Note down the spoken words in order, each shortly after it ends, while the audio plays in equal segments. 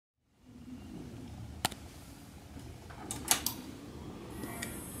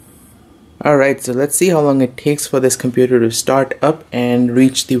Alright, so let's see how long it takes for this computer to start up and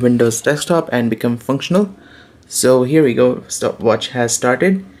reach the Windows desktop and become functional. So here we go, stopwatch has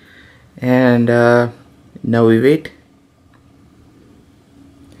started, and now we wait.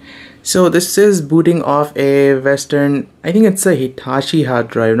 So this is booting off a Western, I think it's a Hitachi hard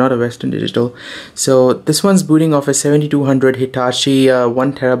drive, not a Western Digital. So this one's booting off a 7200 Hitachi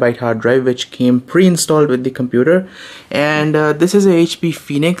 1TB hard drive, which came pre-installed with the computer. And this is a HP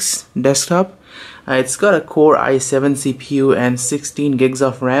Phoenix desktop. It's got a Core i7 CPU and 16 gigs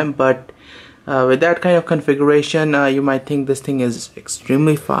of RAM, but with that kind of configuration, you might think this thing is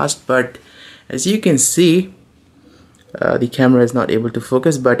extremely fast, but as you can see, the camera is not able to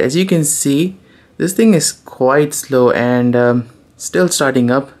focus, but as you can see, this thing is quite slow and still starting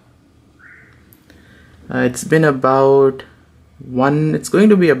up. It's been about it's going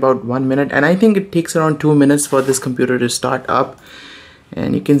to be about 1 minute, and I think it takes around 2 minutes for this computer to start up.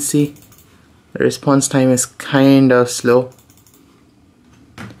 And you can see the response time is kind of slow.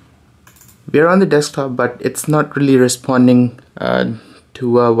 We are on the desktop, but it's not really responding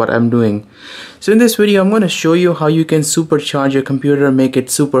to what I'm doing. So in this video, I'm going to show you how you can supercharge your computer, make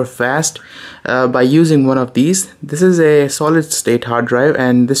it super fast by using one of these. This is a solid state hard drive,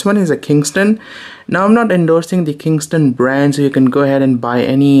 and this one is a Kingston. Now I'm not endorsing the Kingston brand, so you can go ahead and buy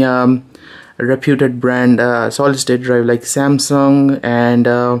any reputed brand solid state drive like Samsung, and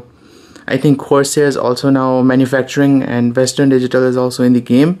I think Corsair is also now manufacturing, and Western Digital is also in the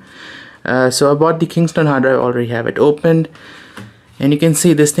game. So I bought the Kingston hard drive, already have it opened. And you can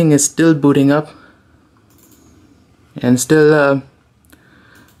see this thing is still booting up and still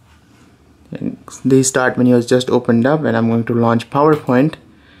the start menu has just opened up, and I'm going to launch PowerPoint.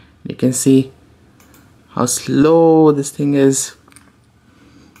 You can see how slow this thing is,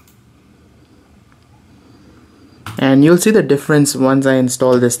 and you'll see the difference once I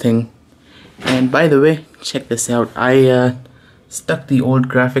install this thing. And by the way, check this out, I stuck the old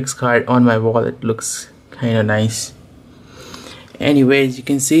graphics card on my wall. It looks kind of nice. Anyways, you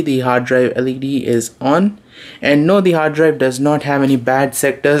can see the hard drive LED is on, and no, the hard drive does not have any bad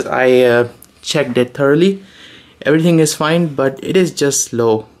sectors. I checked it thoroughly. Everything is fine, but it is just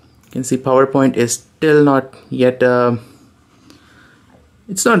slow. You can see PowerPoint is still not yet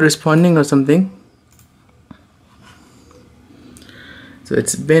it's not responding or something. So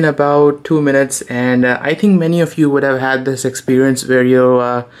it's been about 2 minutes, and I think many of you would have had this experience where you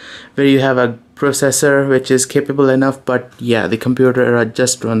have a processor which is capable enough, but yeah, the computer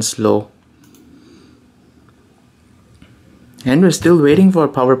just runs slow. And we're still waiting for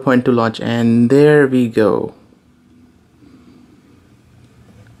PowerPoint to launch, and there we go.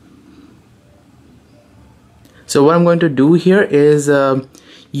 So what I'm going to do here is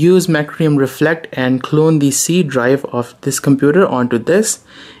use Macrium Reflect and clone the C drive of this computer onto this,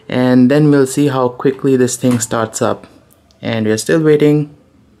 and then we'll see how quickly this thing starts up. And we're still waiting.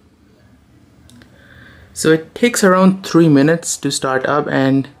 So it takes around 3 minutes to start up,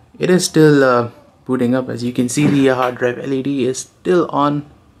 and it is still booting up. As you can see, the hard drive LED is still on.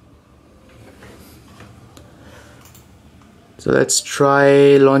 So let's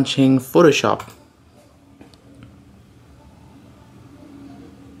try launching Photoshop.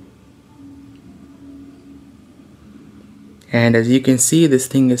 And as you can see, this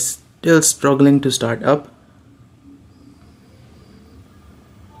thing is still struggling to start up.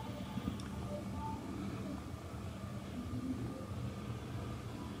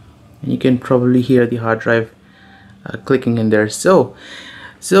 And you can probably hear the hard drive clicking in there. So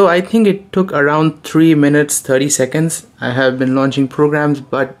I think it took around 3 minutes 30 seconds. I have been launching programs,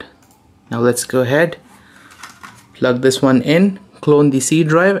 but now let's go ahead, plug this one in, clone the C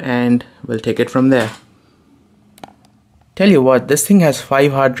drive, and we'll take it from there. Tell you what, this thing has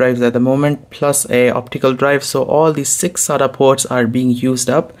 5 hard drives at the moment, plus a optical drive, so all these 6 SATA ports are being used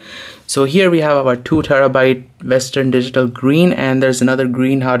up. So here we have our 2 TB Western Digital green, and there's another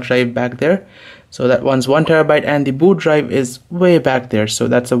green hard drive back there. So that one's 1 TB, and the boot drive is way back there. So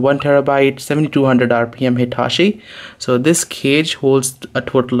that's a 1 TB 7200 RPM Hitachi. So this cage holds a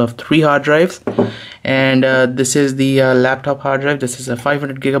total of 3 hard drives, and this is the laptop hard drive. This is a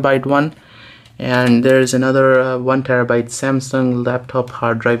 500 GB one. And there's another 1 TB Samsung laptop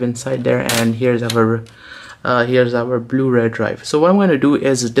hard drive inside there, and here's our Blu-ray drive. So what I'm going to do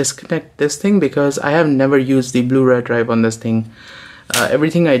is disconnect this thing, because I have never used the Blu-ray drive on this thing.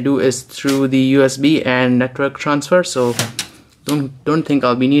 Everything I do is through the USB and network transfer, so don't think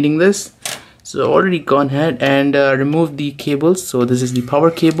I'll be needing this. So I've already gone ahead and removed the cables. So this is the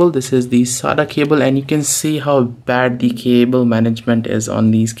power cable, this is the SATA cable, and you can see how bad the cable management is on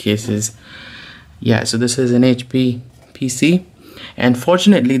these cases. Yeah, so this is an HP PC, And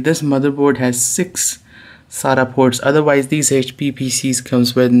fortunately this motherboard has 6 SATA ports, otherwise these HP PCs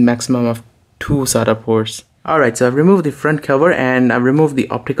comes with maximum of 2 SATA ports. Alright, so I've removed the front cover and I've removed the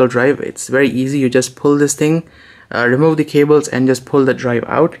optical drive. It's very easy, you just pull this thing, remove the cables and just pull the drive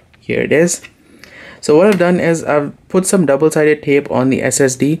out. Here it is. So what I've done is I've put some double-sided tape on the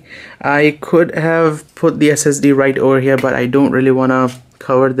SSD. I could have put the SSD right over here, but I don't really want to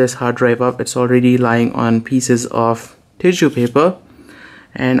cover this hard drive up. It's already lying on pieces of tissue paper,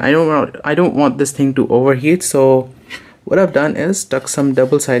 and I don't want this thing to overheat. So what I've done is stuck some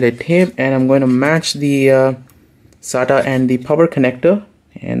double-sided tape, and I'm going to match the SATA and the power connector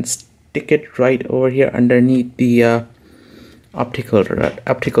and stick it right over here underneath the optical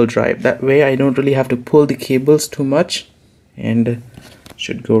drive. That way I don't really have to pull the cables too much, and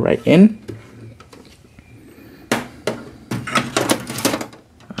should go right in.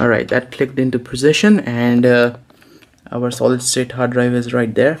 Alright, that clicked into position, and our solid state hard drive is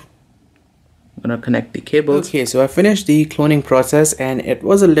right there. I'm gonna connect the cables. Okay, so I finished the cloning process and it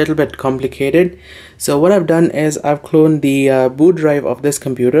was a little bit complicated. So what I've done is I've cloned the boot drive of this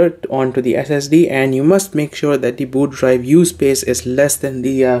computer onto the SSD, and you must make sure that the boot drive U space is less than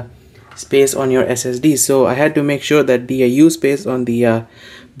the space on your SSD. So I had to make sure that the U space on the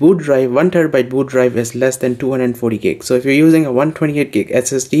boot drive, 1TB boot drive, is less than 240 gig. So if you're using a 128 gig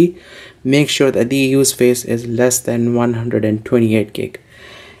SSD, make sure that the U space is less than 128 gig.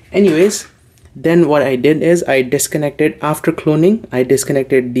 Anyways, then what I did is I disconnected, after cloning, I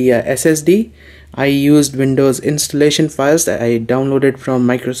disconnected the SSD. I used Windows installation files that I downloaded from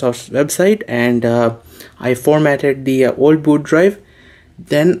Microsoft's website, and I formatted the old boot drive.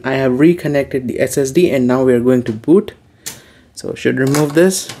 Then I have reconnected the SSD, and now we are going to boot. So should remove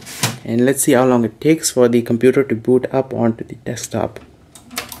this, and let's see how long it takes for the computer to boot up onto the desktop.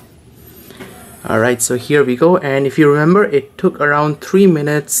 Alright, so here we go, and if you remember, it took around 3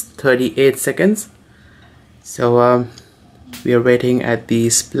 minutes 38 seconds. So we are waiting at the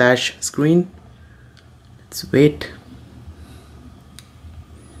splash screen. Let's wait.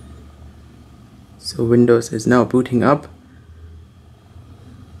 So Windows is now booting up.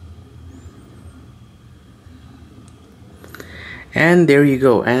 And there you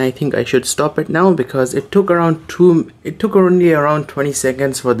go, and I think I should stop it now because it took only around 20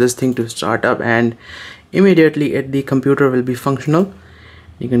 seconds for this thing to start up, and immediately the computer will be functional.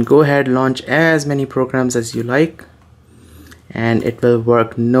 You can go ahead, launch as many programs as you like, and it will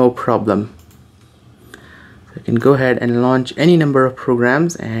work no problem. So you can go ahead and launch any number of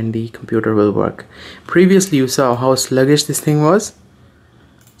programs and the computer will work. Previously you saw how sluggish this thing was,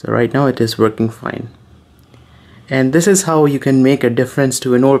 so right now it is working fine. And this is how you can make a difference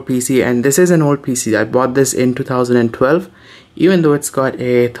to an old PC, and this is an old PC. I bought this in 2012. Even though it's got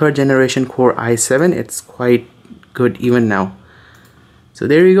a 3rd generation Core i7, it's quite good even now. So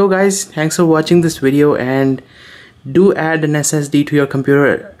there you go guys, thanks for watching this video, and do add an SSD to your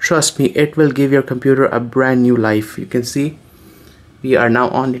computer. Trust me, it will give your computer a brand new life. You can see we are now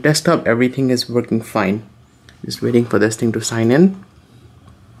on the desktop, everything is working fine. Just waiting for this thing to sign in.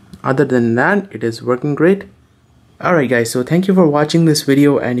 Other than that, it is working great. Alright guys, so thank you for watching this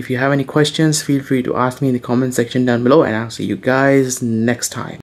video, and if you have any questions, feel free to ask me in the comment section down below, and I'll see you guys next time.